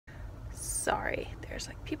Sorry, there's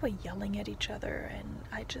like people yelling at each other and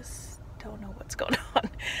I just don't know what's going on.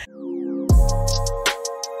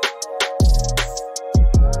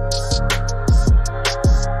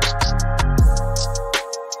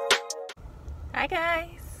 Hi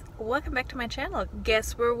guys, welcome back to my channel.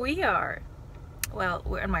 Guess where we are? Well,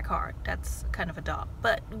 we're in my car. That's kind of a dog,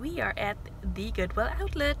 but we are at the Goodwill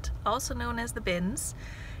outlet, also known as the bins.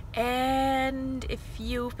 And if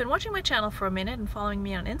you've been watching my channel for a minute and following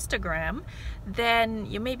me on Instagram, then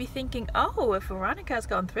you may be thinking, oh, if Veronica's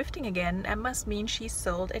gone thrifting again, that must mean she's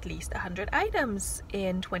sold at least 100 items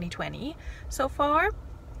in 2020 so far.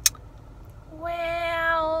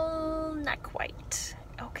 Well, not quite.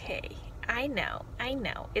 Okay, I know.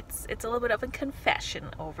 It's a little bit of a confession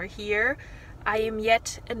over here. I am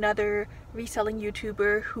yet another reselling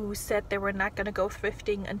YouTuber who said they were not gonna go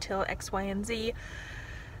thrifting until X, Y, and Z.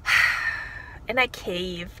 And I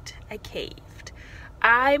caved.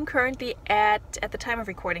 I'm currently at the time of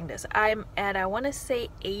recording this, I'm at, I want to say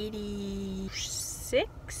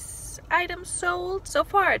 86 items sold so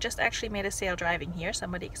far. I just actually made a sale driving here.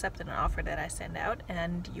 Somebody accepted an offer that I sent out,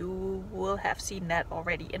 and you will have seen that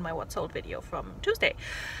already in my what sold video from Tuesday.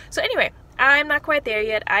 So anyway, I'm not quite there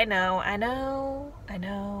yet. I know. I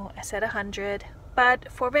said 100.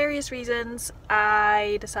 But for various reasons,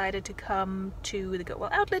 I decided to come to the Goodwill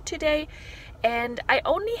outlet today, and I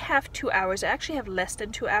only have 2 hours. I actually have less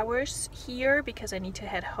than 2 hours here because I need to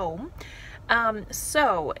head home.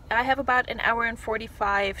 So I have about an hour and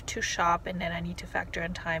 45 to shop, and then I need to factor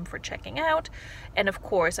in time for checking out. And of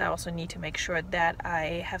course, I also need to make sure that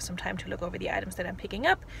I have some time to look over the items that I'm picking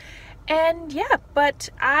up. And yeah, but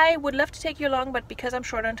I would love to take you along, but because I'm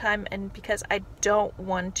short on time and because I don't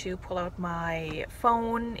want to pull out my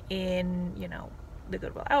phone in, you know, the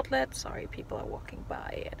Goodwill outlet. Sorry, people are walking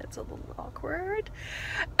by and it's a little awkward.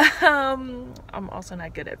 I'm also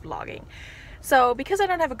not good at vlogging. So because I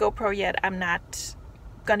don't have a GoPro yet, I'm not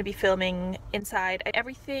going to be filming inside.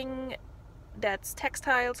 Everything that's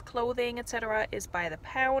textiles, clothing, etc. is by the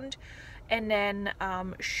pound. And then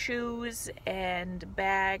shoes and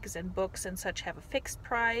bags and books and such have a fixed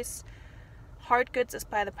price. Hard goods is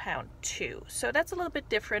by the pound too. So that's a little bit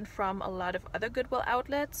different from a lot of other Goodwill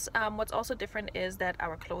outlets. What's also different is that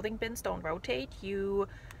our clothing bins don't rotate. You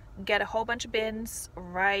get a whole bunch of bins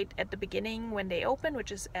right at the beginning when they open,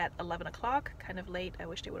 which is at 11 o'clock. Kind of late. I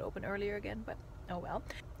wish they would open earlier again, but oh well.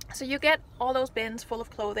 So you get all those bins full of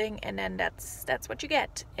clothing, and then that's what you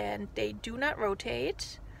get. And they do not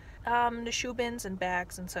rotate. The shoe bins and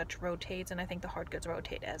bags and such rotates, and I think the hard goods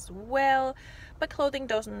rotate as well, but clothing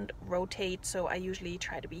doesn't rotate, so I usually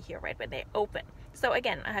try to be here right when they open. So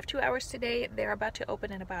again, I have 2 hours today. They're about to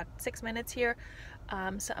open in about 6 minutes here,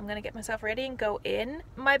 so I'm gonna get myself ready and go in.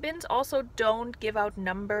 My bins also don't give out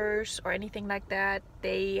numbers or anything like that.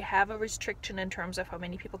 They have a restriction in terms of how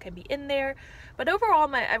many people can be in there, but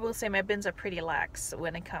overall I will say my bins are pretty lax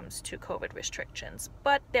when it comes to COVID restrictions,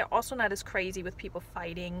 but they're also not as crazy with people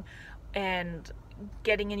fighting and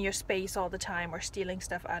getting in your space all the time or stealing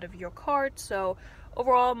stuff out of your cart. So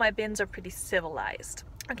overall my bins are pretty civilized.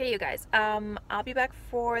 Okay, you guys, I'll be back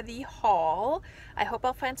for the haul. I hope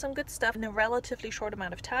I'll find some good stuff in a relatively short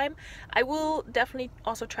amount of time. I will definitely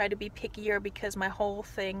also try to be pickier because my whole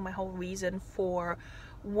reason for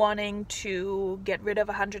wanting to get rid of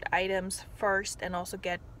 100 items first and also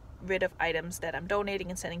get rid of items that I'm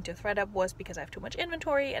donating and sending to ThredUp was because I have too much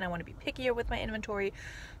inventory and I want to be pickier with my inventory.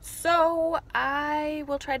 So I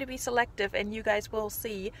will try to be selective, and you guys will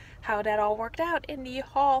see how that all worked out in the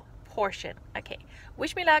haul portion. Okay,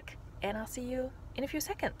 wish me luck, and I'll see you in a few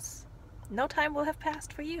seconds. No time will have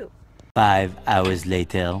passed for you. 5 hours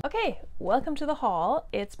later. Okay, welcome to the haul.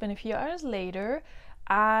 It's been a few hours later.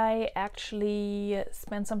 I actually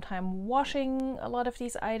spent some time washing a lot of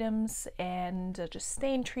these items and just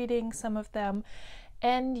stain treating some of them.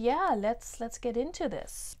 And yeah, let's get into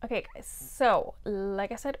this. Okay guys, so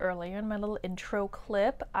like I said earlier in my little intro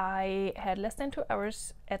clip, I had less than 2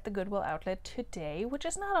 hours at the Goodwill outlet today, which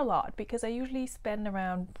is not a lot because I usually spend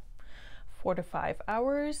around 4 to 5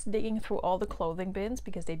 hours digging through all the clothing bins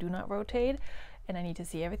because they do not rotate and I need to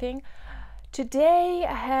see everything. Today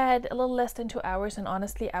I had a little less than 2 hours, and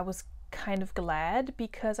honestly I was kind of glad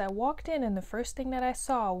because I walked in and the first thing that I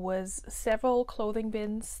saw was several clothing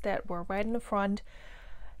bins that were right in the front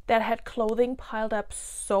that had clothing piled up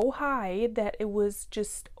so high that it was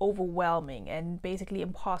just overwhelming and basically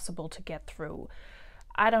impossible to get through.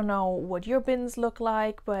 I don't know what your bins look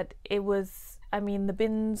like, but it was, I mean, the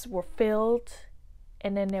bins were filled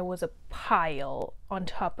and then there was a pile on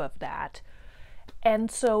top of that.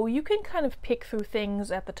 And so you can kind of pick through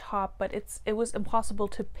things at the top, but it was impossible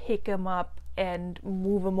to pick them up and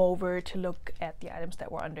move them over to look at the items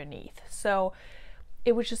that were underneath. So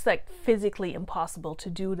it was just like physically impossible to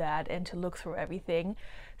do that and to look through everything.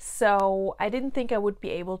 So I didn't think I would be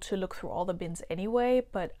able to look through all the bins anyway,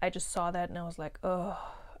 but I just saw that and I was like, oh,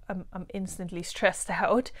 I'm instantly stressed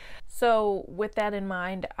out. So with that in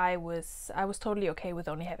mind, I was totally okay with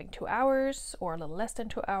only having 2 hours or a little less than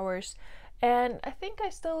 2 hours. And I think I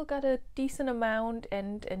still got a decent amount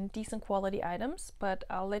and decent quality items, but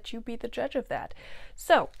I'll let you be the judge of that.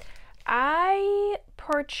 So I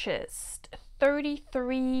purchased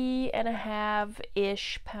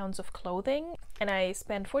 33.5-ish pounds of clothing and I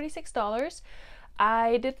spent $46.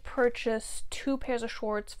 I did purchase 2 pairs of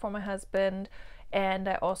shorts for my husband, and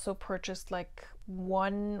I also purchased like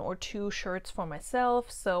 1 or 2 shirts for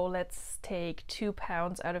myself. So let's take 2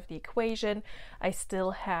 pounds out of the equation. I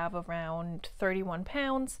still have around 31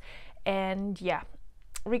 pounds. And yeah,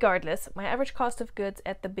 regardless, my average cost of goods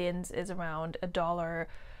at the bins is around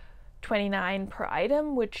 $1.29 per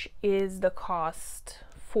item, which is the cost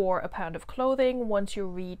for a pound of clothing once you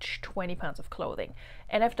reach 20 pounds of clothing.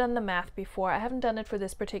 And I've done the math before. I haven't done it for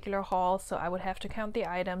this particular haul, so I would have to count the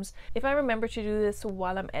items. If I remember to do this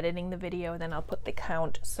while I'm editing the video, then I'll put the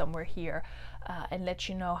count somewhere here and let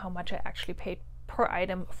you know how much I actually paid per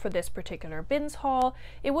item for this particular bins haul.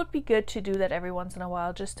 It would be good to do that every once in a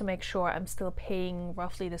while just to make sure I'm still paying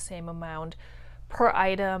roughly the same amount per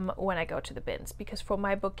item when I go to the bins, because for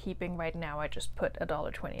my bookkeeping right now I just put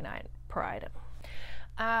 $1.29 per item.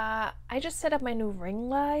 I just set up my new ring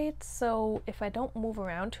light, so if I don't move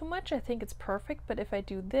around too much I think it's perfect, but if I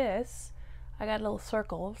do this I got little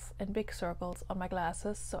circles and big circles on my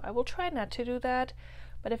glasses, so I will try not to do that.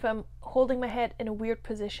 But if I'm holding my head in a weird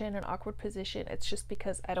position, an awkward position, it's just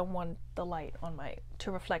because I don't want the light on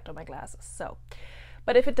to reflect on my glasses. So,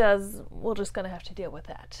 but if it does, we're just gonna have to deal with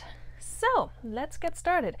that. So let's get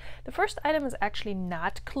started. The first item is actually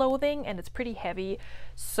not clothing and it's pretty heavy.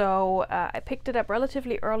 So I picked it up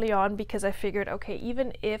relatively early on because I figured, okay,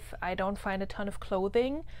 even if I don't find a ton of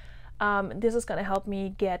clothing, this is going to help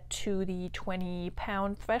me get to the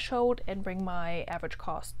 20-pound threshold and bring my average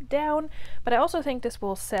cost down. But I also think this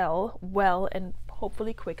will sell well and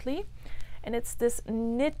hopefully quickly. And it's this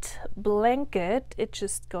knit blanket. It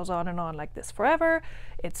just goes on and on like this forever.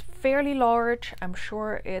 It's fairly large. I'm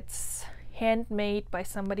sure it's handmade by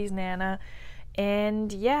somebody's nana.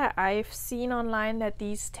 And yeah, I've seen online that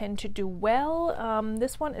these tend to do well.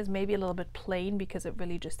 This one is maybe a little bit plain because it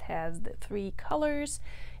really just has the 3 colors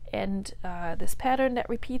and this pattern that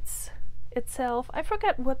repeats itself. I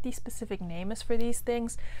forget what the specific name is for these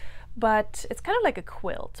things, but it's kind of like a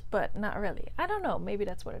quilt, but not really. I don't know, maybe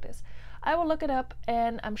that's what it is. I will look it up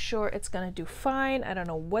and I'm sure it's gonna do fine. I don't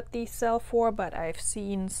know what these sell for, but I've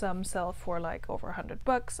seen some sell for like over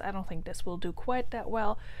 $100. I don't think this will do quite that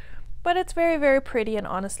well, but it's very, very pretty, and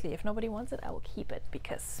honestly, if nobody wants it, I will keep it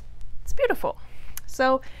because it's beautiful.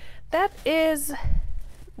 So that is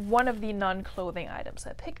one of the non-clothing items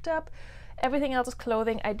I picked up. Everything else is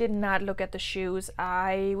clothing. I did not look at the shoes.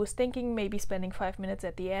 I was thinking maybe spending 5 minutes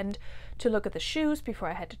at the end to look at the shoes before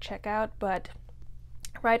I had to check out, but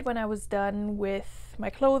right when I was done with my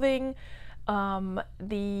clothing,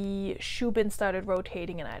 the shoe bin started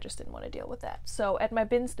rotating and I just didn't want to deal with that. So at my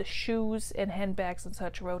bins, the shoes and handbags and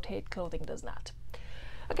such rotate, clothing does not.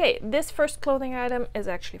 Okay, this first clothing item is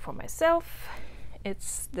actually for myself.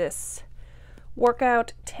 It's this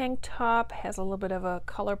workout tank top, has a little bit of a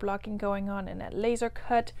color blocking going on and that laser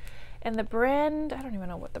cut. And the brand, I don't even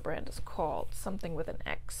know what the brand is called, something with an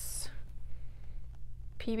X.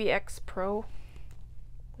 PBX Pro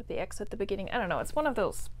with the X at the beginning. I don't know, it's one of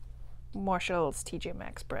those Marshalls, TJ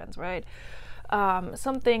Maxx brands, right?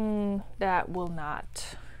 Something that will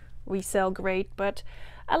not resell great, but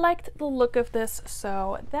I liked the look of this,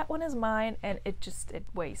 so that one is mine, and it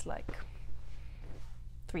weighs like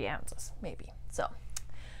 3 ounces maybe. So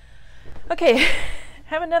okay,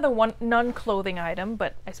 have another one non-clothing item,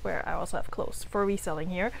 but I swear I also have clothes for reselling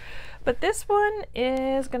here. But this one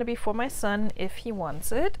is gonna be for my son if he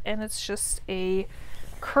wants it, and it's just a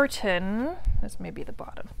curtain. This may be the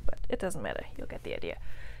bottom, but it doesn't matter, you'll get the idea.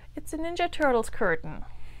 It's a Ninja Turtles curtain.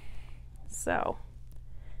 So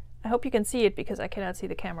I hope you can see it because I cannot see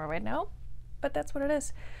the camera right now, but that's what it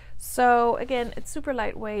is. So again, it's super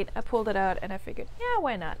lightweight. I pulled it out and I figured, yeah,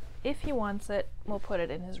 why not? If he wants it, we'll put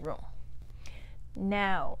it in his room.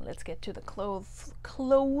 Now let's get to the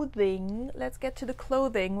clothing. Let's get to the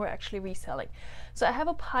clothing we're actually reselling. So I have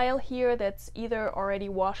a pile here that's either already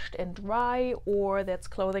washed and dry, or that's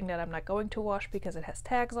clothing that I'm not going to wash because it has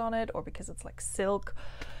tags on it or because it's like silk.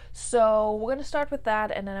 So we're gonna start with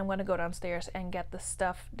that, and then I'm gonna go downstairs and get the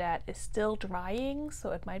stuff that is still drying,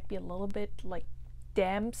 so it might be a little bit like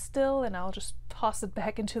damp still, and I'll just toss it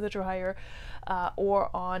back into the dryer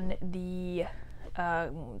or on the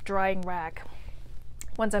drying rack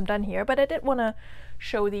once I'm done here. But I did want to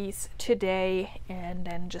show these today and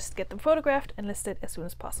then just get them photographed and listed as soon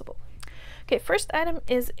as possible. Okay, first item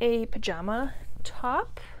is a pajama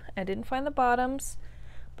top. I didn't find the bottoms,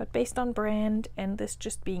 but based on brand and this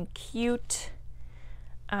just being cute,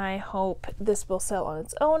 I hope this will sell on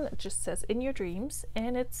its own. It just says in your dreams,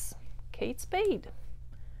 and it's Kate Spade.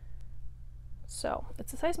 So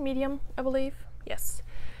it's a size medium, I believe. Yes.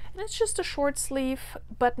 And it's just a short sleeve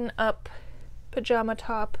button up pajama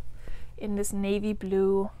top in this navy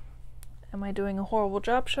blue. Am I doing a horrible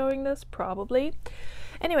job showing this? Probably.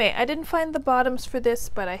 Anyway, I didn't find the bottoms for this,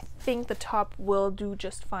 but I think the top will do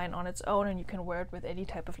just fine on its own, and you can wear it with any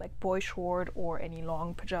type of like boy short or any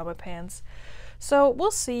long pajama pants. So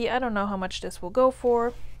we'll see. I don't know how much this will go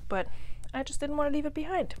for, but I just didn't want to leave it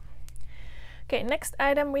behind. Okay, next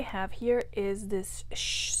item we have here is this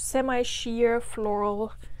semi-sheer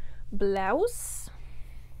floral blouse.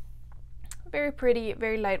 Very pretty,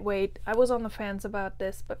 very lightweight. I was on the fence about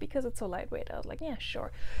this, but because it's so lightweight, I was like, yeah,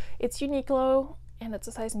 sure. It's Uniqlo, and it's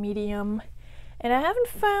a size medium. And I haven't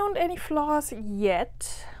found any flaws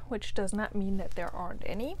yet, which does not mean that there aren't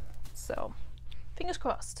any. So, fingers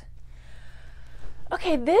crossed.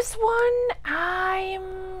 Okay, this one, I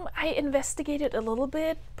investigated a little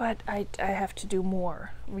bit, but I have to do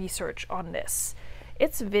more research on this.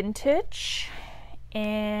 It's vintage,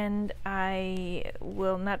 and I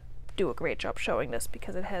will not do a great job showing this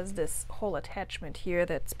because it has this whole attachment here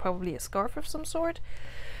that's probably a scarf of some sort.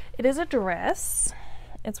 It is a dress.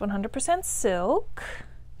 It's 100% silk,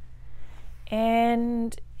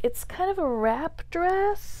 and it's kind of a wrap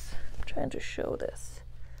dress. I'm trying to show this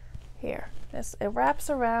here. It wraps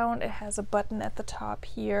around. It has a button at the top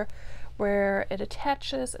here where it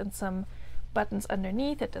attaches, and some buttons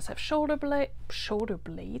underneath. It does have shoulder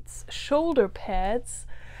pads,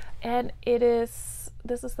 and it is,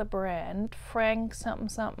 this is the brand, Frank something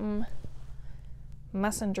something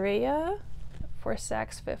Massandrea for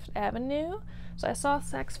Saks Fifth Avenue. So I saw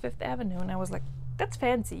Saks Fifth Avenue and I was like, that's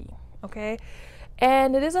fancy, okay?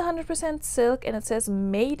 And it is 100% silk, and it says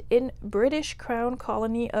made in British Crown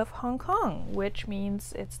Colony of Hong Kong, which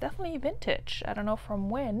means it's definitely vintage. I don't know from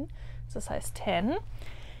when. It's a size 10.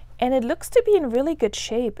 And it looks to be in really good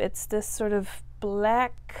shape. It's this sort of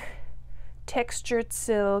black textured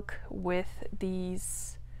silk with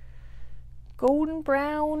these golden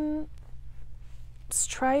brown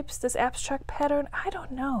stripes, this abstract pattern. I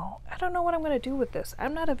don't know what I'm gonna do with this.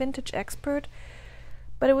 I'm not a vintage expert,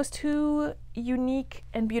 but it was too unique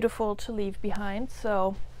and beautiful to leave behind.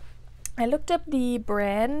 So I looked up the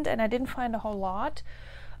brand and I didn't find a whole lot.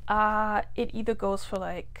 It either goes for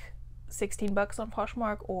like 16 bucks on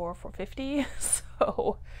Poshmark or for 50.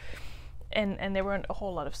 So, and there weren't a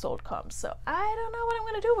whole lot of sold comps. So I don't know what I'm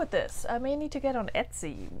gonna do with this. I may need to get on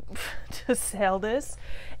Etsy to sell this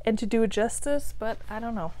and to do it justice, but I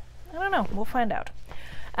don't know. We'll find out.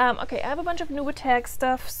 Okay, I have a bunch of Nuba tag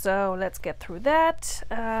stuff, so let's get through that.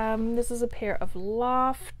 This is a pair of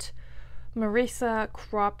Loft Marisa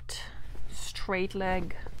cropped straight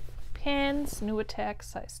leg pants, Nuba tag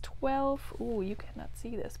size 12. Ooh, you cannot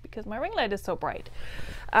see this because my ring light is so bright.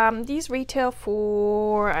 These retail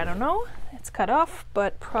for, I don't know, it's cut off,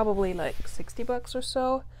 but probably like 60 bucks or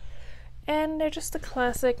so. And they're just a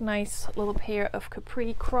classic, nice little pair of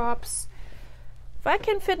capri crops. If I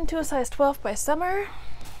can fit into a size 12 by summer,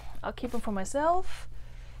 I'll keep them for myself.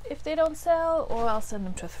 If they don't sell, or I'll send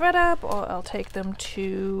them to ThredUp, or I'll take them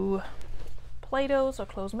to Plato's or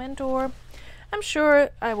Clothes Mentor. I'm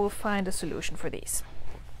sure I will find a solution for these.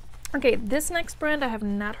 Okay, this next brand I have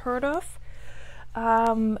not heard of.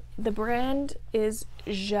 The brand is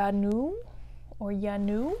Janu, or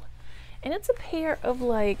Yanu, and it's a pair of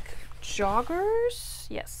like joggers.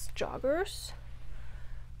 Yes, joggers.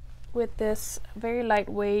 With this very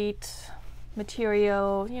lightweight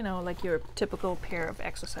material, you know, like your typical pair of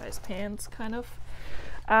exercise pants, kind of.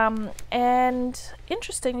 And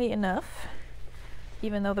interestingly enough,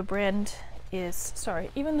 even though the brand is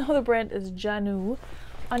Janu,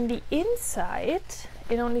 on the inside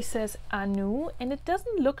it only says Anu, and it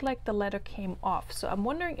doesn't look like the letter came off. So I'm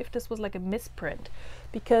wondering if this was like a misprint,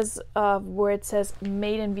 because where it says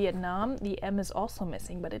made in Vietnam, the M is also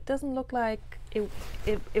missing, but it doesn't look like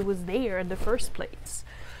it was there in the first place.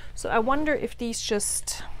 So I wonder if these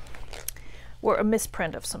just or a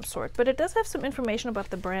misprint of some sort. But it does have some information about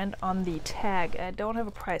the brand on the tag. I don't have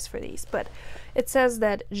a price for these, but it says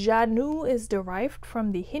that Janu is derived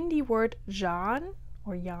from the Hindi word Jan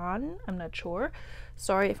or Yan, I'm not sure.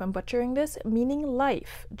 Sorry if I'm butchering this, meaning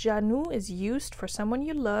life. Janu is used for someone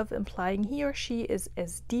you love, implying he or she is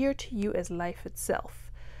as dear to you as life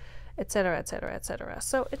itself, etc., etc., etc.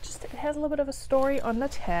 So it has a little bit of a story on the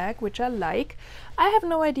tag, which I like. I have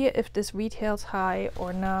no idea if this retails high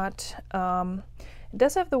or not. It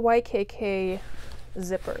does have the YKK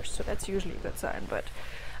zippers, so that's usually a good sign, but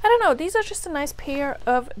I don't know. These are just a nice pair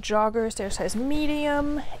of joggers. They're size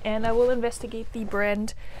medium, and I will investigate the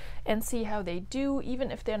brand and see how they do. Even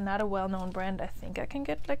if they're not a well-known brand, I think I can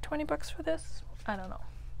get like 20 bucks for this. I don't know.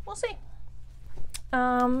 We'll see.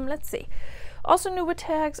 Let's see. Also new with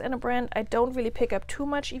tags and a brand I don't really pick up too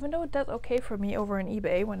much, even though it does okay for me over on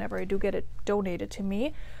eBay whenever I do get it donated to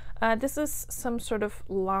me. This is some sort of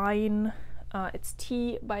line. It's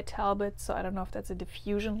Tea by Talbot, so I don't know if that's a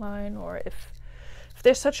diffusion line or if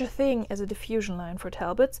there's such a thing as a diffusion line for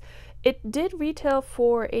Talbots. It did retail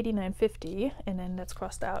for $89.50, and then that's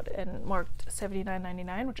crossed out and marked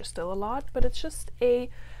 $79.99, which is still a lot, but it's just a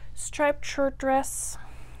striped shirt dress.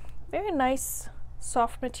 Very nice,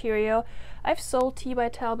 soft material. I've sold Tea by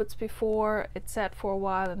Talbots before. It sat for a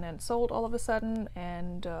while and then sold all of a sudden,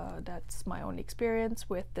 and that's my only experience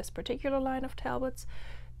with this particular line of Talbots.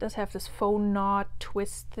 It does have this faux knot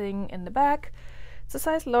twist thing in the back. It's a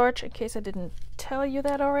size large, in case I didn't tell you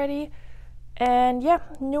that already. And yeah,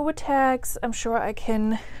 new with tags. I'm sure I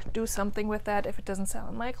can do something with that if it doesn't sell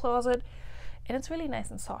in my closet. And it's really nice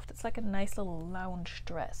and soft. It's like a nice little lounge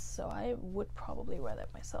dress, so I would probably wear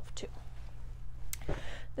that myself too.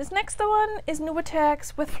 This next one is new with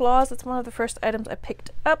tags with flaws. It's one of the first items I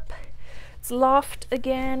picked up. It's loft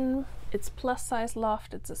again. It's plus size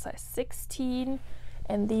loft. It's a size 16.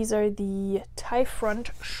 And these are the tie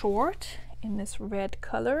front short in this red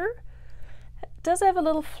color. It does have a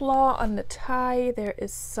little flaw on the tie. There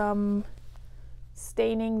is some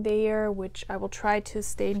staining there, which I will try to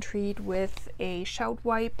stain treat with a shout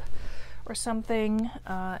wipe or something.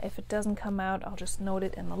 If it doesn't come out, I'll just note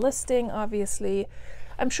it in the listing, obviously.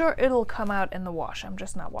 I'm sure it'll come out in the wash. I'm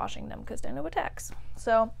just not washing them because they're new with tags.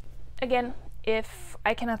 So again, if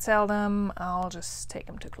I cannot sell them, I'll just take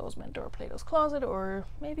them to Clothesmint or Plato's Closet, or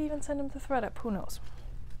maybe even send them to ThredUp, who knows.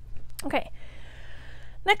 Okay,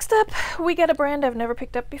 next up we get a brand I've never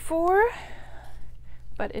picked up before,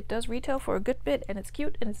 but it does retail for a good bit, and it's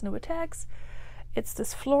cute and it's new with tags. It's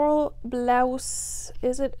this floral blouse.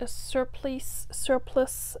 Is it a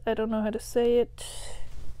surplus? I don't know how to say it.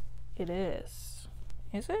 It is.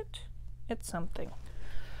 Is it? It's something.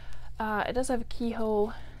 It does have a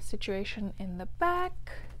keyhole situation in the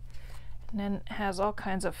back, and then has all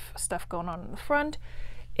kinds of stuff going on in the front.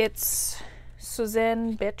 It's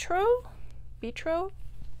Suzanne Betro,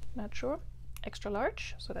 not sure, extra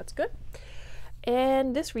large, so that's good.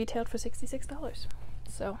 And this retailed for $66.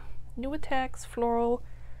 So new with tags, floral.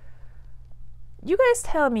 You guys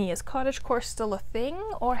tell me, is cottagecore still a thing,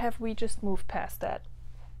 or have we just moved past that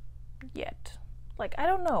yet? Like, I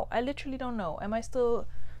don't know. I literally don't know. Am I still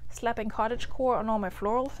slapping cottagecore on all my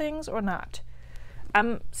floral things or not?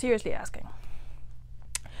 I'm seriously asking.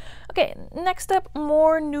 Okay, next up,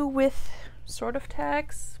 more new with sort of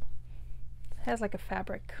tags. It has like a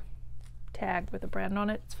fabric tag with a brand on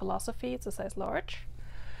it. It's Philosophy. It's a size large.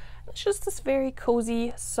 It's just this very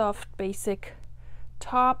cozy, soft, basic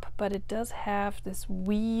top, but it does have this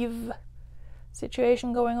weave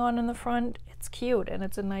situation going on in the front. It's cute, and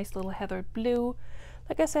it's a nice little heathered blue.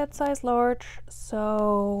 Like I said, size large,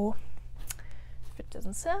 so if it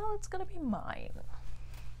doesn't sell, it's gonna be mine.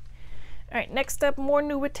 Alright, next up, more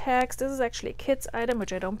new with tags. This is actually a kid's item,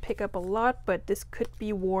 which I don't pick up a lot, but this could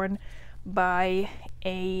be worn by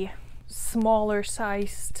a smaller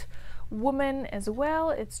sized woman as well.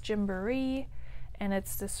 It's Gymboree, and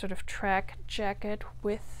it's this sort of track jacket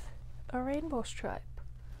with a rainbow stripe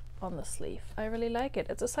on the sleeve. I really like it.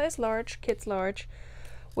 It's a size large, kids large,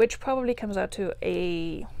 which probably comes out to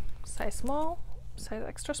a size small, size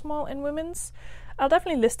extra small in women's. I'll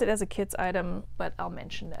definitely list it as a kid's item, but I'll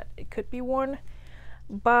mention that it could be worn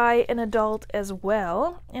by an adult as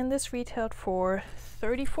well. And this retailed for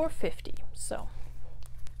 $34.50. So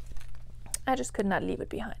I just could not leave it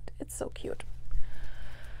behind. It's so cute.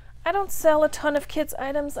 I don't sell a ton of kids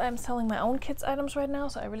items. I'm selling my own kids items right now,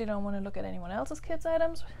 so I really don't want to look at anyone else's kids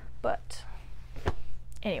items. But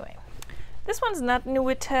anyway, this one's not new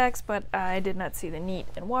with tags, but I did not see the need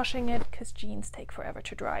in washing it because jeans take forever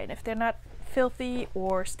to dry, and if they're not filthy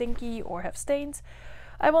or stinky or have stains,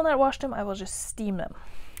 I will not wash them. I will just steam them.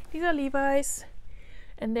 These are Levi's,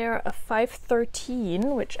 And they're a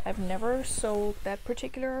 513, which I've never sold that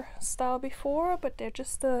particular style before, but they're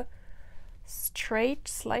just a straight,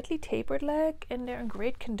 slightly tapered leg, and they're in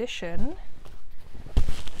great condition.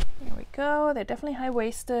 There we go. They're definitely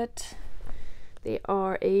high-waisted. They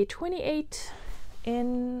are a 28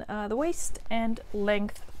 in the waist and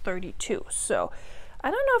length 32. So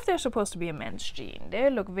I don't know if they're supposed to be a men's jean. They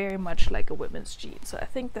look very much like a women's jean, so I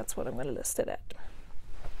think that's what I'm going to list it at.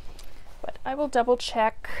 But I will double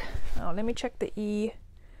check. Oh, let me check the E.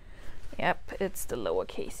 Yep, it's the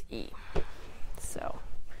lowercase e. So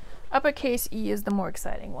uppercase E is the more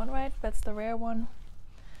exciting one, right? That's the rare one.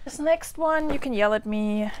 This next one, you can yell at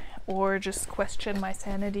me or just question my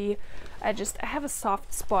sanity. I have a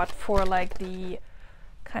soft spot for like the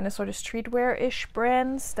kind of sort of streetwear-ish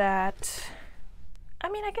brands that, I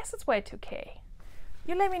mean, I guess it's Y2K.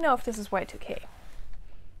 You let me know if this is Y2K.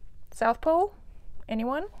 South Pole?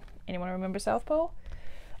 Anyone? Anyone remember South Pole?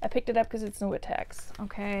 I picked it up because it's new with tax.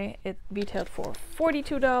 Okay, it retailed for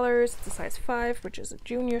 $42. It's a size 5, which is a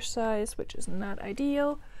junior size, which is not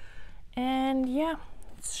ideal. And yeah,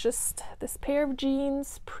 it's just this pair of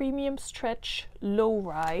jeans, premium stretch, low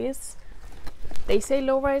rise. They say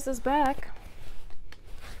low rise is back.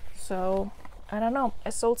 So I don't know.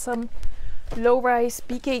 I sold some low rise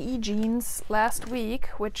BKE jeans last week,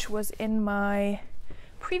 which was in my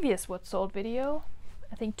previous What Sold video.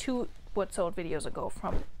 I think 2 What Sold videos ago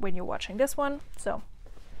from when you're watching this one. So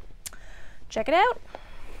check it out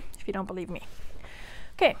if you don't believe me.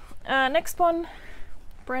 Okay, next one,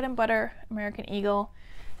 Bread and Butter American Eagle.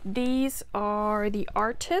 These are the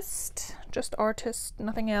Artist, just Artist,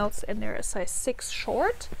 nothing else, and they're a size 6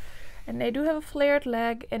 short. And they do have a flared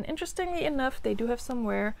leg, and interestingly enough, they do have some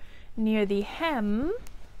wear near the hem,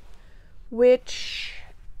 which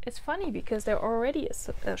is funny because they're already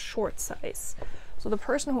a short size. So the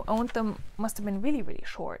person who owned them must have been really, really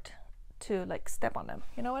short to like step on them.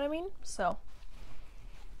 You know what I mean? So,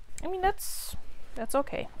 I mean, that's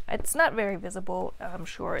okay. It's not very visible. I'm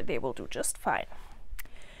sure they will do just fine.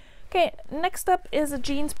 Okay, next up is a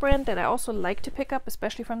jeans brand that I also like to pick up,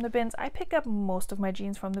 especially from the bins. I pick up most of my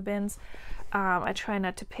jeans from the bins. I try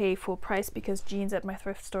not to pay full price because jeans at my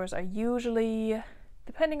thrift stores are usually,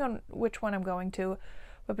 depending on which one I'm going to,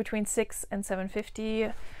 but between $6 and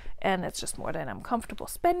 $7.50. And it's just more than I'm comfortable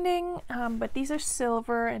spending. But these are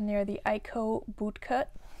silver and they're the Ico bootcut.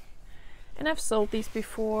 And I've sold these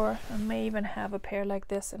before. I may even have a pair like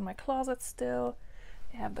this in my closet still.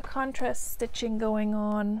 They have the contrast stitching going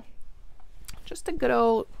on. Just a good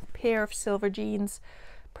old pair of silver jeans.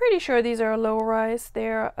 Pretty sure these are a low rise.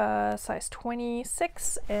 They're size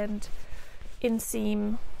 26 and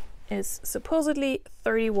inseam is supposedly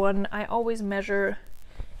 31. I always measure,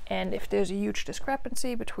 and if there's a huge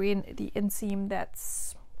discrepancy between the inseam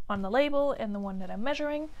that's on the label and the one that I'm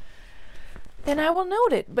measuring, then I will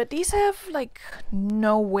note it. But these have like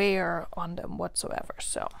no wear on them whatsoever,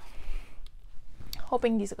 so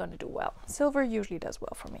hoping these are going to do well. Silver usually does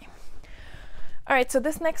well for me. All right, so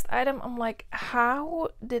this next item, I'm like, how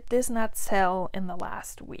did this not sell in the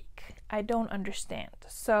last week? I don't understand.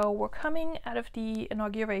 So we're coming out of the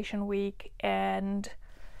inauguration week, and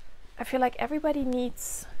I feel like everybody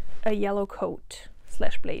needs a yellow coat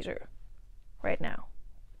 / blazer right now.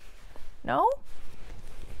 No?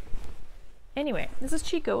 Anyway, this is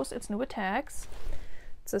Chico's. It's new with tags.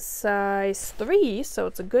 It's a size 3, so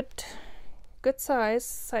it's a good size.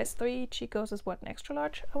 Size 3. Chico's is what, an extra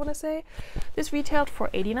large, I want to say. This retailed for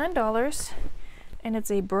 $89, and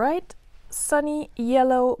it's a bright, sunny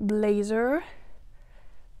yellow blazer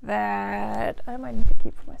that I might need to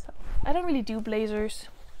keep for myself. I don't really do blazers,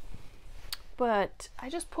 but I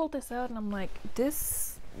just pulled this out and I'm like,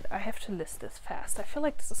 this, I have to list this fast. I feel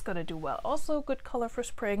like this is gonna do well. Also good color for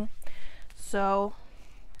spring, so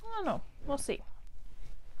I don't know, we'll see.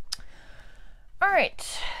 All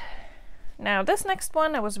right, now this next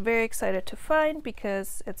one I was very excited to find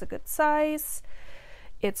because it's a good size,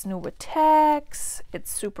 it's new with tags,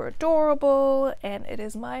 it's super adorable, and it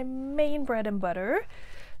is my main bread and butter.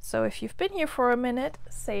 So if you've been here for a minute,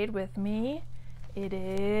 say it with me. It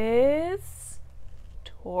is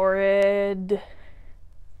Torrid.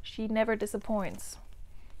 She never disappoints.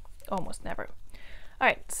 Almost never. All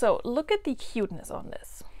right, so look at the cuteness on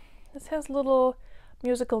this. This has little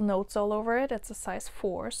musical notes all over it. It's a size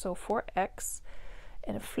 4, so 4X.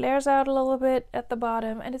 And it flares out a little bit at the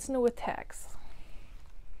bottom, and it's new with tags.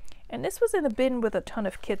 And this was in a bin with a ton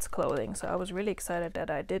of kids' clothing, so I was really excited that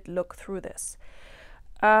I did look through this.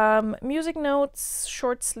 Music notes,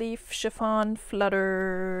 short sleeve, chiffon,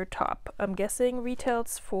 flutter top. I'm guessing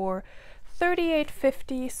retails for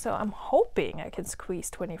 $38.50, so I'm hoping I can squeeze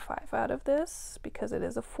 25 out of this because it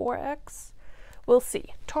is a 4X. We'll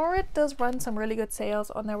see. Torrid does run some really good sales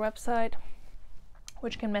on their website,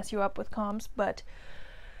 which can mess you up with comms, but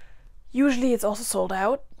usually it's also sold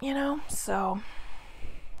out, you know, so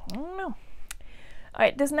I don't know.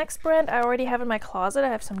 Alright, this next brand I already have in my closet. I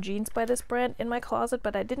have some jeans by this brand in my closet,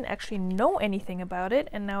 but I didn't actually know anything about it,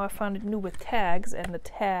 and now I found it new with tags, and the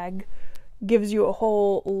tag gives you a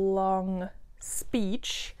whole long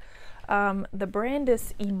speech. The brand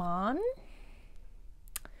is Iman,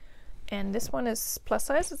 and this one is plus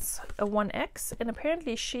size. It's a 1X, and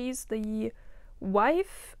apparently she's the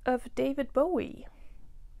wife of David Bowie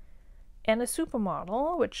and a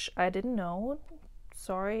supermodel, which I didn't know.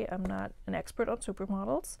 Sorry, I'm not an expert on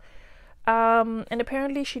supermodels. And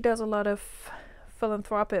apparently she does a lot of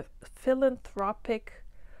philanthropic,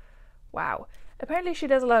 wow. Apparently she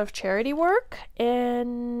does a lot of charity work,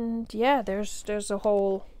 and yeah, there's a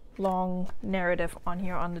whole long narrative on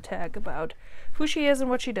here on the tag about who she is and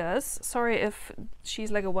what she does. Sorry if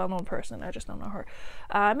she's like a well-known person, I just don't know her.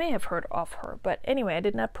 I may have heard of her, but anyway, I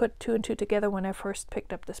did not put two and two together when I first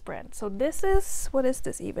picked up this brand. So this is, what is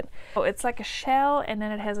this even? Oh, it's like a shell, and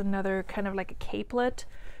then it has another kind of like a capelet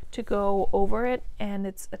to go over it, and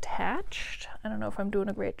it's attached. I don't know if I'm doing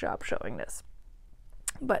a great job showing this,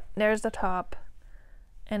 but there's the top,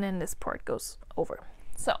 and then this part goes over.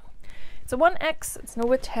 So it's a 1X, it's new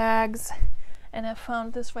with tags, and I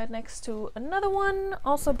found this right next to another one,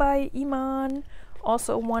 also by Iman,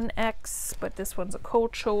 also 1X, but this one's a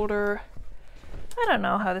cold shoulder. I don't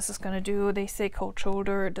know how this is gonna do. They say cold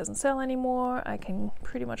shoulder doesn't sell anymore. I can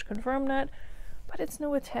pretty much confirm that, but it's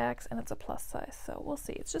new with tags and it's a plus size, so we'll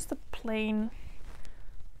see. It's just a plain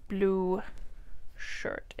blue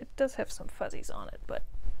shirt. It does have some fuzzies on it, but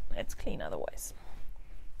it's clean otherwise.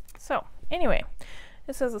 So anyway,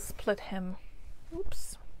 this is a split hem.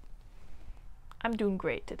 Oops. I'm doing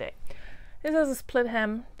great today. This is a split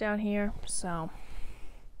hem down here, so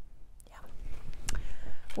yeah.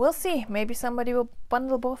 We'll see. Maybe somebody will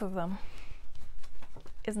bundle both of them.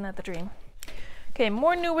 Isn't that the dream? Okay,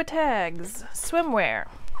 more new with tags. Swimwear.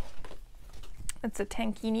 It's a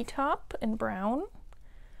tankini top in brown.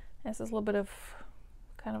 It has this little bit of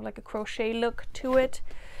kind of like a crochet look to it.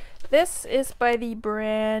 This is by the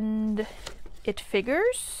brand It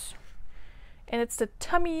Figures, and it's the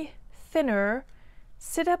tummy thinner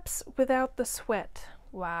sit-ups without the sweat.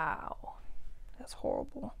 Wow, that's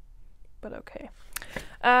horrible, but okay.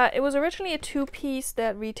 It was originally a two-piece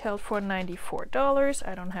that retailed for $94.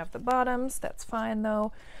 I don't have the bottoms, that's fine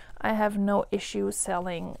though. I have no issue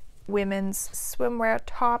selling women's swimwear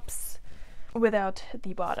tops without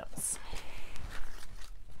the bottoms.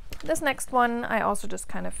 This next one I also just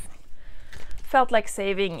kind of felt like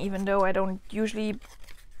saving, even though I don't usually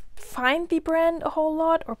find the brand a whole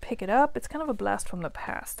lot or pick it up. It's kind of a blast from the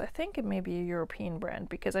past. I think it may be a European brand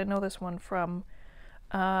because I know this one from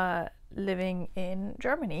living in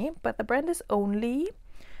Germany, but the brand is Only,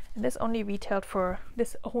 and this only retailed for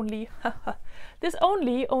only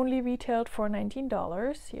retailed for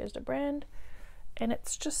 $19. Here's the brand, and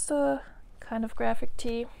it's just a kind of graphic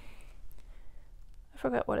tee. I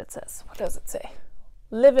forgot what it says. What does it say?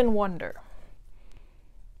 Live in wonder.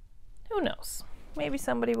 Who knows? Maybe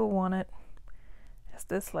somebody will want it. Has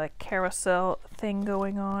this like carousel thing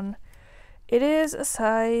going on. It is a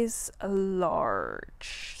size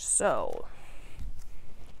large, so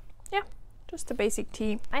yeah, just a basic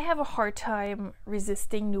tee. I have a hard time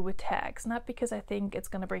resisting new with tags, not because I think it's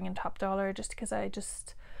gonna bring in top dollar, just because I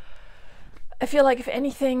feel like if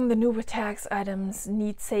anything, the new with tags items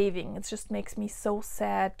need saving. It just makes me so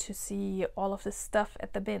sad to see all of this stuff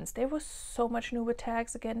at the bins. There was so much new with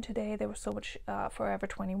tags again today. There was so much Forever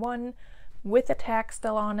 21 with a tag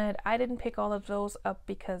still on it. I didn't pick all of those up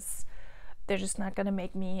because they're just not going to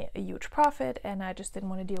make me a huge profit, and I just didn't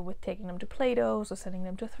want to deal with taking them to Play-Dohs or sending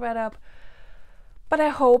them to ThredUp. But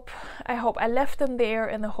I left them there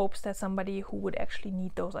in the hopes that somebody who would actually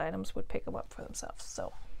need those items would pick them up for themselves.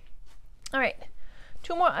 So all right,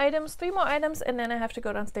 3 more items, and then I have to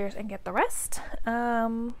go downstairs and get the rest.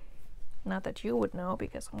 Not that you would know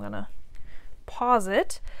because I'm gonna pause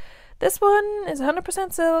it. This one is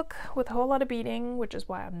 100% silk with a whole lot of beading, which is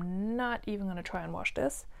why I'm not even gonna try and wash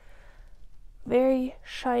this. Very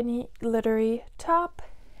shiny, glittery top,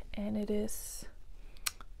 and it is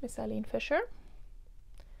Miss Eileen Fisher,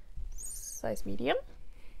 size medium.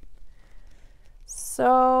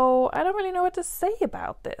 So I don't really know what to say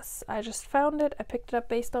about this. I just found it, I picked it up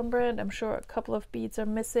based on brand. I'm sure a couple of beads are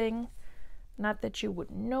missing. Not that you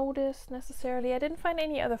would notice necessarily. I didn't find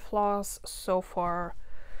any other flaws so far,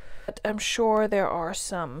 but I'm sure there are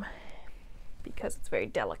some because it's very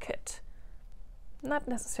delicate. Not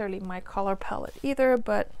necessarily my color palette either,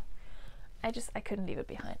 but I couldn't leave it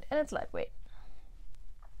behind, and it's lightweight.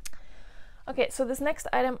 Okay, so this next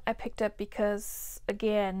item I picked up because,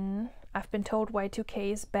 again, I've been told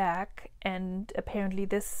Y2K is back, and apparently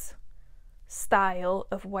this style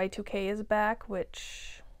of Y2K is back,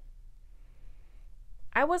 which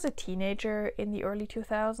I was a teenager in the early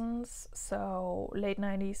 2000s, so late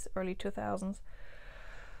 90s, early 2000s.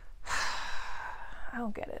 I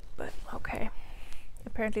don't get it, but okay.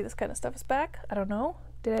 Apparently this kind of stuff is back. I don't know.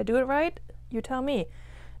 Did I do it right? You tell me.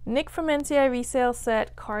 Nick from NCI Resale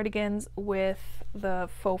said cardigans with the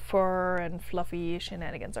faux fur and fluffy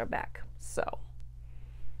shenanigans are back. So,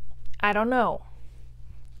 I don't know.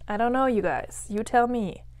 I don't know, you guys. You tell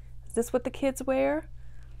me. Is this what the kids wear?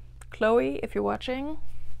 Chloe, if you're watching,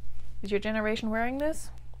 is your generation wearing this?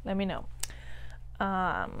 Let me know.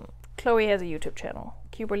 Chloe has a YouTube channel,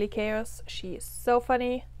 Cuberly Chaos. She is so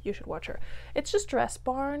funny. You should watch her. It's just Dress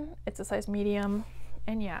Barn. It's a size medium.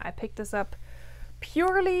 And yeah, I picked this up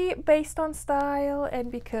purely based on style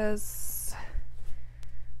and because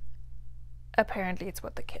apparently it's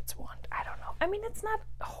what the kids want. I don't know. I mean, it's not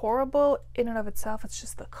horrible in and of itself. It's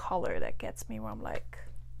just the color that gets me where I'm like,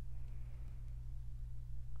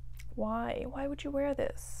 why? Why would you wear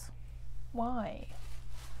this? Why?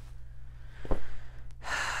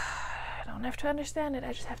 I don't have to understand it.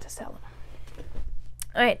 I just have to sell them.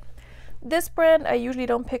 All right. This brand I usually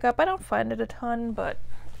don't pick up. I don't find it a ton, but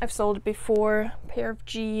I've sold it before. Pair of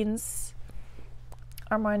jeans.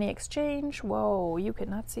 Armani Exchange. Whoa, you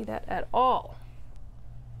cannot see that at all.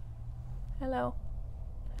 Hello.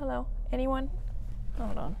 Hello. Anyone?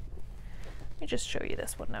 Hold on. Let me just show you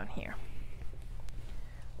this one down here.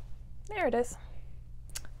 There it is.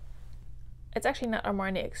 It's actually not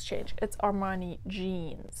Armani Exchange. It's Armani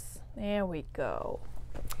Jeans. There we go.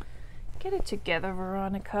 Get it together,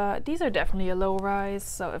 Veronica. These are definitely a low rise,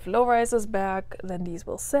 so if low rise is back, then these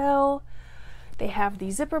will sell. They have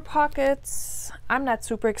the zipper pockets. I'm not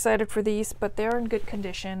super excited for these, but they're in good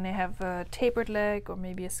condition. They have a tapered leg, or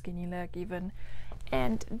maybe a skinny leg even.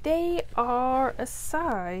 And they are a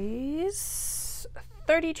size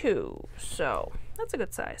 32, so that's a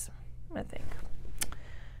good size, I think.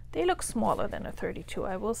 They look smaller than a 32,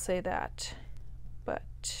 I will say that.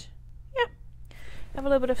 But yeah, have a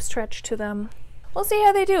little bit of stretch to them. We'll see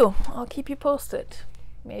how they do. I'll keep you posted.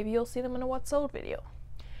 Maybe you'll see them in a What Sold video.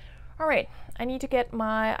 Alright, I need to get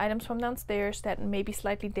my items from downstairs that may be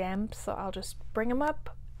slightly damp, so I'll just bring them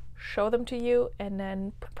up, show them to you, and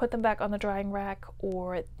then put them back on the drying rack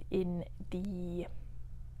or in the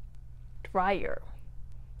dryer.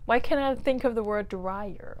 Why can't I think of the word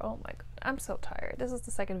dryer? Oh my god, I'm so tired. This is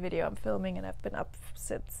the second video I'm filming and I've been up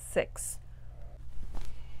since 6.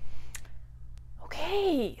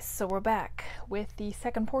 Okay, so we're back with the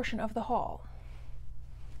second portion of the haul.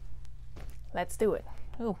 Let's do it.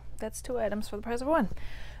 Ooh, that's 2 items for the price of 1.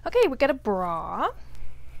 Okay, we got a bra,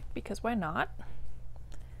 because why not?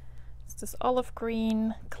 It's this olive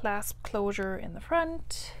green clasp closure in the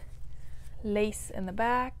front, lace in the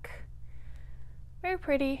back. Very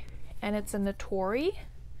pretty, and it's a Natori,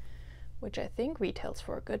 which I think retails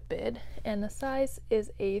for a good bid, and the size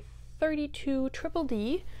is a 32 triple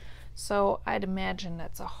D, so I'd imagine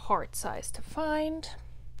that's a hard size to find.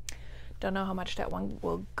 Don't know how much that one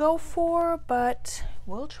will go for, but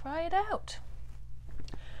we'll try it out.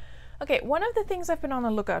 Okay, one of the things I've been on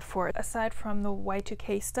the lookout for, aside from the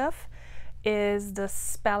Y2K stuff, is the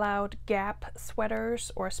spell out Gap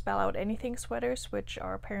sweaters or spell out anything sweaters, which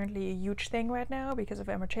are apparently a huge thing right now because of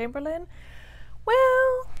Emma Chamberlain.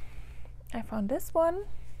 Well, I found this one.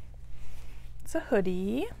 It's a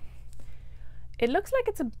hoodie. It looks like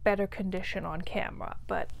it's a better condition on camera,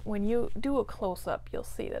 but when you do a close-up, you'll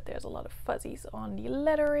see that there's a lot of fuzzies on the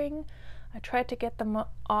lettering. I tried to get them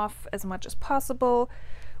off as much as possible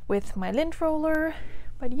with my lint roller,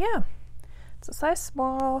 but yeah, it's a size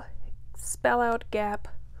small, spell out Gap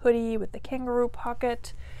hoodie with the kangaroo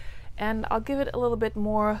pocket, and I'll give it a little bit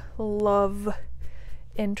more love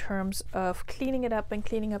in terms of cleaning it up and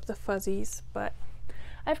cleaning up the fuzzies, but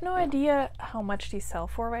I have no idea how much these sell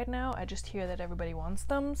for right now. I just hear that everybody wants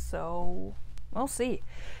them, so we'll see.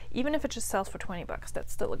 Even if it just sells for 20 bucks,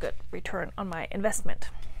 that's still a good return on my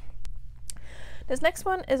investment. This next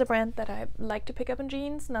one is a brand that I like to pick up in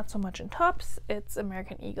jeans, not so much in tops. It's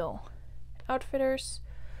American Eagle Outfitters.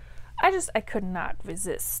 I could not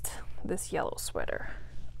resist this yellow sweater.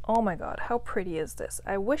 Oh my god, how pretty is this?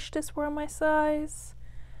 I wish this were my size,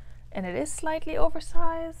 and it is slightly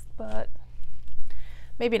oversized, but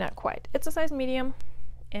maybe not quite. It's a size medium,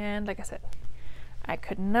 and like I said, I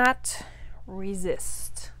could not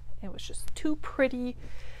resist It was just too pretty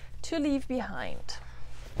to leave behind.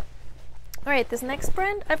 All right, this next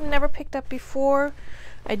brand I've never picked up before.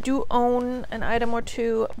 I do own an item or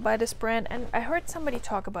two by this brand, and I heard somebody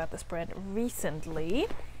talk about this brand recently.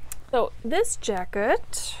 So this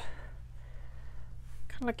jacket,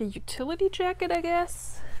 kind of like a utility jacket, I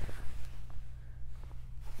guess,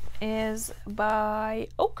 is by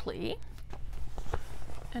Oakley.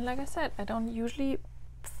 And like I said, I don't usually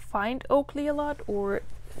find Oakley a lot or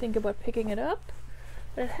think about picking it up,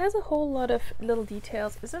 but it has a whole lot of little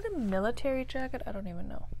details. Is it a military jacket? I don't even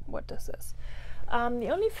know what this is. The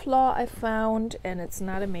only flaw I found, and it's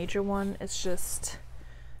not a major one, it's just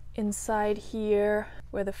inside here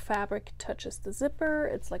where the fabric touches the zipper.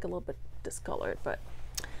 It's like a little bit discolored, but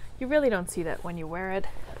you really don't see that when you wear it.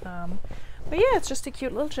 But yeah, it's just a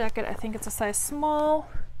cute little jacket. I think it's a size small,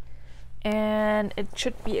 and it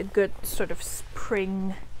should be a good sort of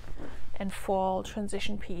spring and fall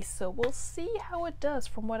transition piece. So we'll see how it does.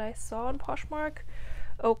 From what I saw on Poshmark,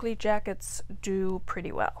 Oakley jackets do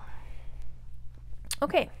pretty well.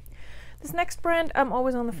 Okay, this next brand I'm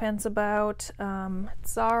always on the fence about.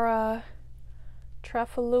 Zara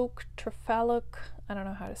Trafaluk, I don't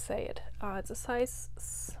know how to say it. It's a size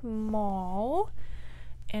small,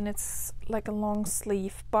 and it's like a long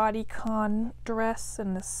sleeve bodycon dress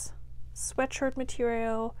in this sweatshirt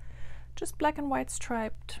material, just black and white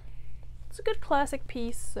striped. It's a good classic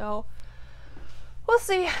piece, so we'll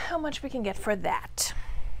see how much we can get for that.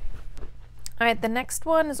 All right, the next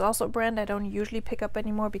one is also a brand I don't usually pick up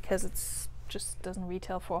anymore because it's just doesn't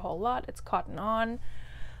retail for a whole lot. It's Cotton On,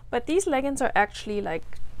 but these leggings are actually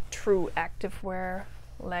like true activewear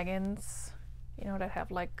leggings, you know, that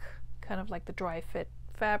have like kind of like the dry fit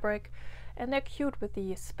fabric, and they're cute with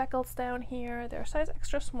the speckles down here. They're size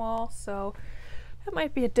extra small, so it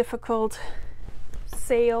might be a difficult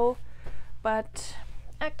sale, but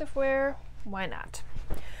activewear, why not?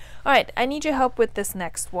 All right, I need your help with this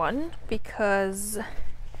next one because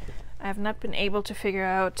I have not been able to figure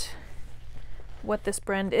out what this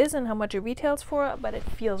brand is and how much it retails for, but it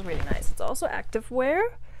feels really nice. It's also activewear,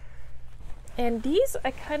 and these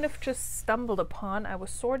I kind of just stumbled upon. I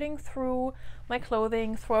was sorting through my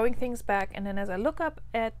clothing, throwing things back, and then as I look up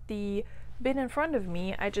at the bin in front of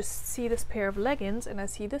me, I just see this pair of leggings, and I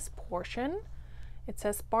see this portion. It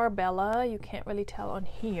says Barbella. You can't really tell on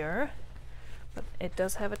here, but it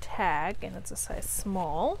does have a tag, and it's a size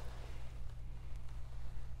small.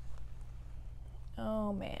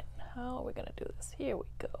 Oh man, how are we gonna do this? Here we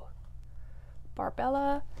go.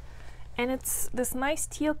 Barbella, and it's this nice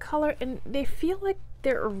teal color, and they feel like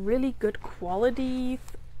they're a really good quality,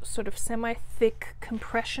 sort of semi-thick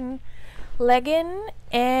compression legging,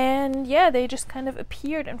 and yeah, they just kind of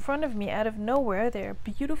appeared in front of me out of nowhere. They're a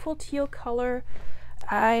beautiful teal color.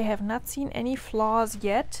 I have not seen any flaws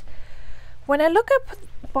yet. When I look up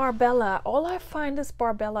Barbella, all I find is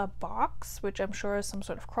Barbella Box, which I'm sure is some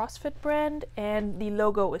sort of CrossFit brand, and the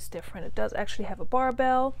logo is different. It does actually have a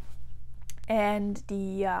barbell, and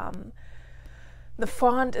the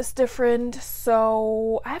font is different,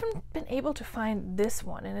 so I haven't been able to find this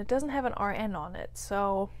one, and it doesn't have an RN on it,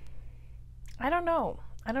 so I don't know.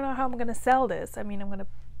 I don't know how I'm gonna sell this. I mean, I'm gonna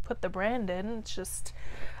put the brand in. It's just,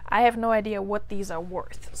 I have no idea what these are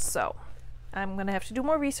worth, so I'm gonna have to do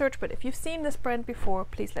more research, but if you've seen this brand before,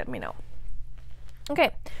 please let me know.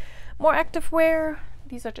 Okay, more activewear.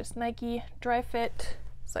 These are just Nike dry fit,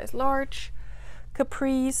 size large,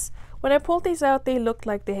 capris. When I pulled these out, they looked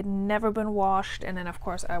like they had never been washed, and then of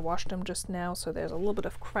course I washed them just now, so there's a little bit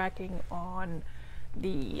of cracking on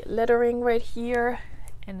the lettering right here,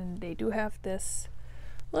 and then they do have this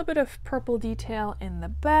little bit of purple detail in the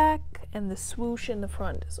back, and the swoosh in the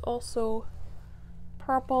front is also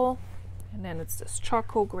purple. And then it's this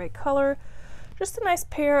charcoal gray color. Just a nice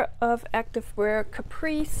pair of activewear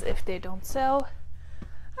capris. If they don't sell,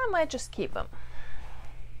 I might just keep them.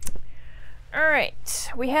 All right,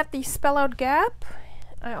 we have the Spell Out Gap.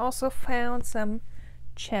 I also found some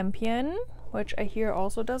Champion, which I hear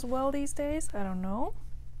also does well these days. I don't know.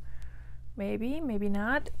 Maybe, maybe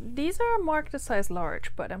not. These are marked a size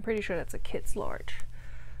large, but I'm pretty sure that's a kid's large,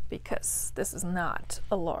 because this is not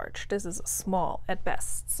a large, this is a small at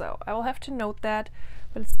best, so I will have to note that.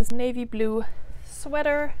 But it's this navy blue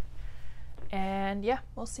sweater, and yeah,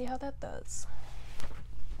 we'll see how that does.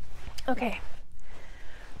 Okay,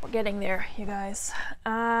 we're getting there, you guys.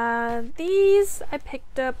 These I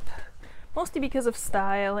picked up mostly because of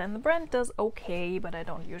style, and the brand does okay, but I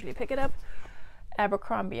don't usually pick it up.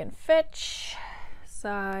 Abercrombie & Fitch,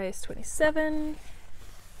 size 27.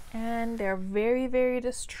 And they're very, very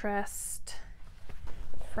distressed,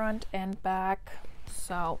 front and back.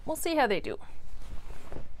 So we'll see how they do.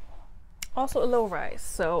 Also a low rise,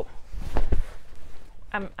 so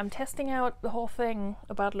I'm testing out the whole thing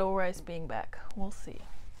about low rise being back. We'll see.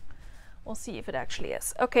 We'll see if it actually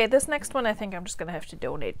is. Okay, this next one I think I'm just gonna have to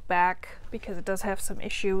donate back because it does have some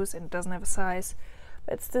issues and it doesn't have a size.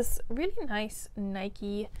 But it's this really nice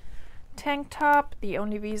Nike tank top. The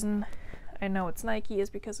only reason I know it's Nike is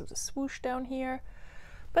because of the swoosh down here.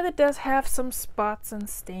 But it does have some spots and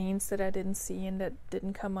stains that I didn't see and that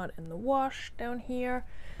didn't come out in the wash down here.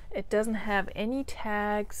 It doesn't have any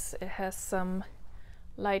tags. It has some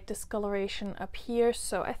light discoloration up here,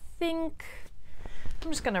 so I think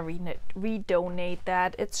I'm just gonna redonate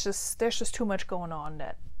that. It's just, there's just too much going on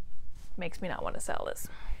that makes me not want to sell this.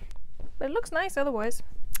 But it looks nice otherwise.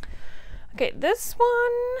 Okay, this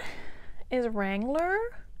one is Wrangler.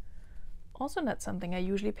 Also not something I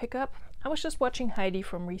usually pick up. I was just watching Heidi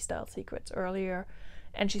from Restyle Secrets earlier,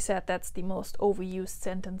 and she said that's the most overused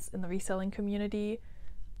sentence in the reselling community.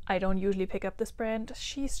 I don't usually pick up this brand.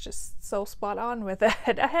 She's just so spot on with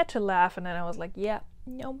it. I had to laugh, and then I was like, yeah,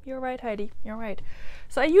 no, you're right, Heidi, you're right.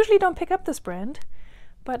 So I usually don't pick up this brand,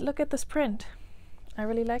 but look at this print. I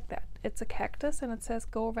really like that. It's a cactus and it says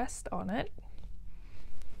Go Rest on it.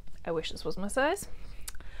 I wish this was my size.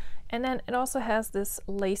 And then it also has this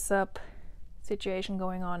lace-up situation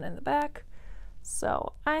going on in the back.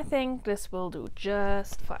 So I think this will do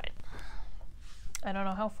just fine. I don't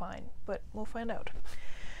know how fine, but we'll find out.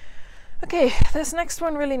 Okay, this next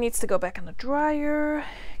one really needs to go back in the dryer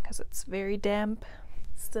because it's very damp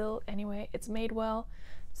still. Anyway, it's made well,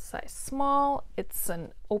 size small. It's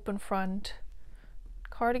an open front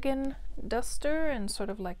cardigan duster and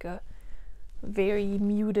sort of like a very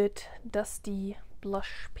muted dusty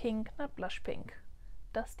blush pink, not blush pink,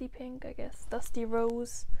 dusty pink, I guess, dusty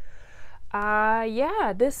rose.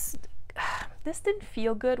 Yeah, this didn't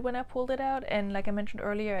feel good when I pulled it out, and like I mentioned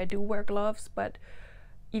earlier, I do wear gloves, but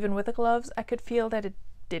even with the gloves, I could feel that it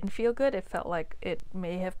didn't feel good. It felt like it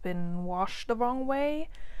may have been washed the wrong way.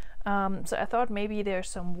 So I thought maybe there's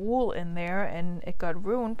some wool in there and it got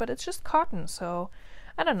ruined, but it's just cotton. So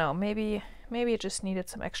I don't know, maybe it just needed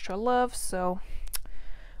some extra love. So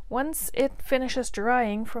once it finishes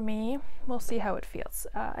drying for me, we'll see how it feels.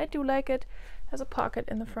 I do like it. It has a pocket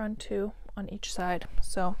in the front too on each side.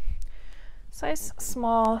 So size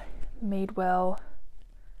small, made well,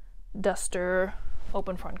 duster,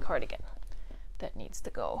 open front cardigan that needs to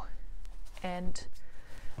go and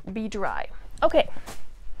be dry. Okay,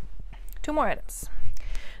 2 more items.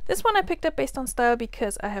 This one I picked up based on style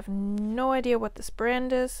because I have no idea what this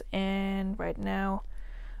brand is, and right now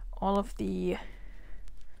all of the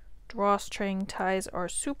drawstring ties are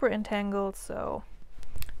super entangled, so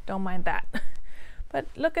don't mind that. But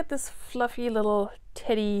look at this fluffy little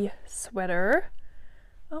teddy sweater.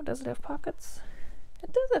 Oh, does it have pockets?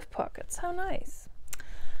 It does have pockets. How nice.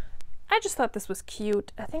 I just thought this was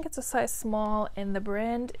cute. I think it's a size small, and the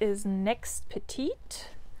brand is Next Petite,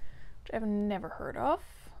 which I've never heard of.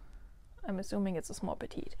 I'm assuming it's a small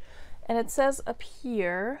petite. And it says up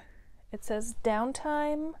here, it says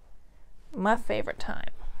downtime, my favorite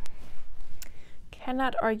time.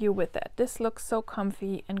 Cannot argue with that. This looks so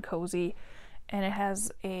comfy and cozy, and it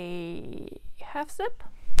has a half zip.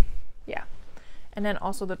 Yeah. And then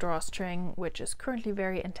also the drawstring, which is currently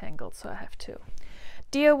very entangled, so I have to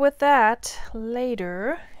deal with that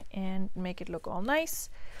later and make it look all nice.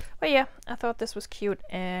 But yeah, I thought this was cute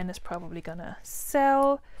and it's probably gonna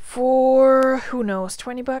sell for, who knows,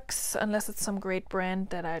 20 bucks, unless it's some great brand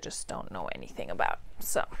that I just don't know anything about.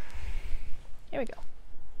 So here we go.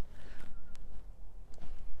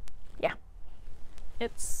 Yeah,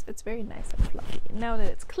 it's very nice and fluffy. Now that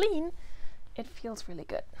it's clean, it feels really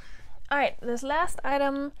good. All right, this last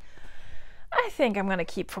item I think I'm gonna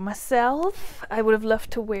keep for myself. I would have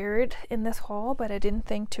loved to wear it in this haul, but I didn't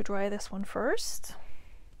think to dry this one first.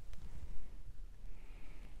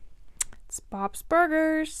 It's Bob's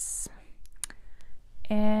Burgers,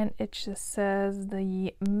 and it just says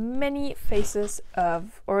the many faces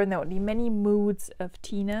of, or no, the many moods of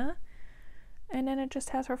Tina, and then it just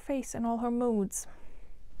has her face and all her moods.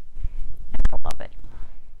 I love it.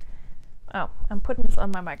 Oh, I'm putting this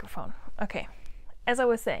on my microphone. Okay. As I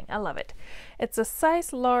was saying, I love it. It's a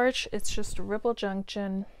size large. It's just Ripple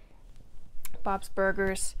Junction, Bob's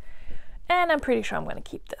Burgers, and I'm pretty sure I'm going to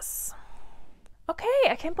keep this. Okay,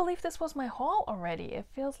 I can't believe this was my haul already. It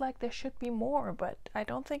feels like there should be more, but I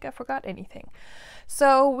don't think I forgot anything.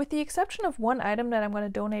 So with the exception of one item that I'm going to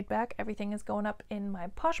donate back, everything is going up in my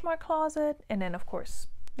Poshmark closet, and then of course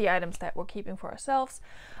the items that we're keeping for ourselves.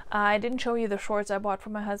 I didn't show you the shorts I bought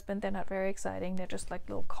for my husband. They're not very exciting. They're just like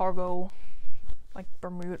little cargo, like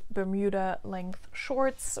Bermuda length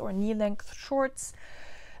shorts or knee length shorts.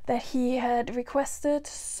 that he had requested,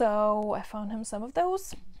 so I found him some of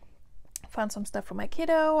those. Found some stuff for my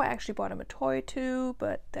kiddo. I actually bought him a toy too,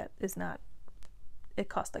 but that is not, it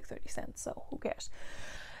cost like 30 cents, so who cares.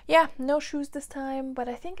 Yeah, no shoes this time, but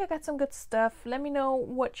I think I got some good stuff. Let me know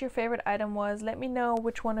what your favorite item was. Let me know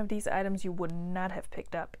which one of these items you would not have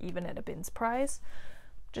picked up even at a bins price.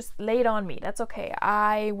 Just lay it on me, that's okay.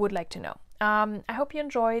 I would like to know. I hope you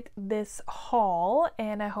enjoyed this haul,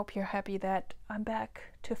 and I hope you're happy that I'm back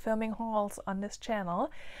to filming hauls on this channel.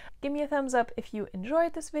 Give me a thumbs up if you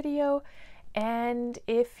enjoyed this video, and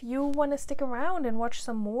if you want to stick around and watch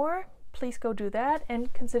some more, please go do that,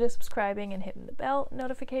 and consider subscribing and hitting the bell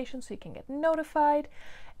notification so you can get notified.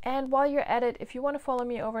 And while you're at it, if you want to follow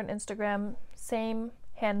me over on Instagram, same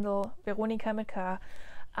handle, Veronika mit K,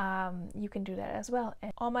 you can do that as well.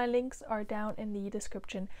 And all my links are down in the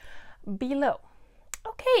description below.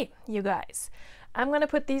 Okay, you guys, I'm gonna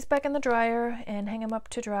put these back in the dryer and hang them up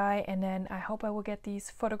to dry, and then I hope I will get these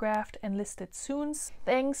photographed and listed soon.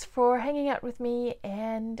 Thanks for hanging out with me,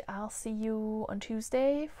 and I'll see you on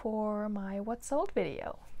Tuesday for my What Sold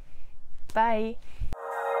video. Bye!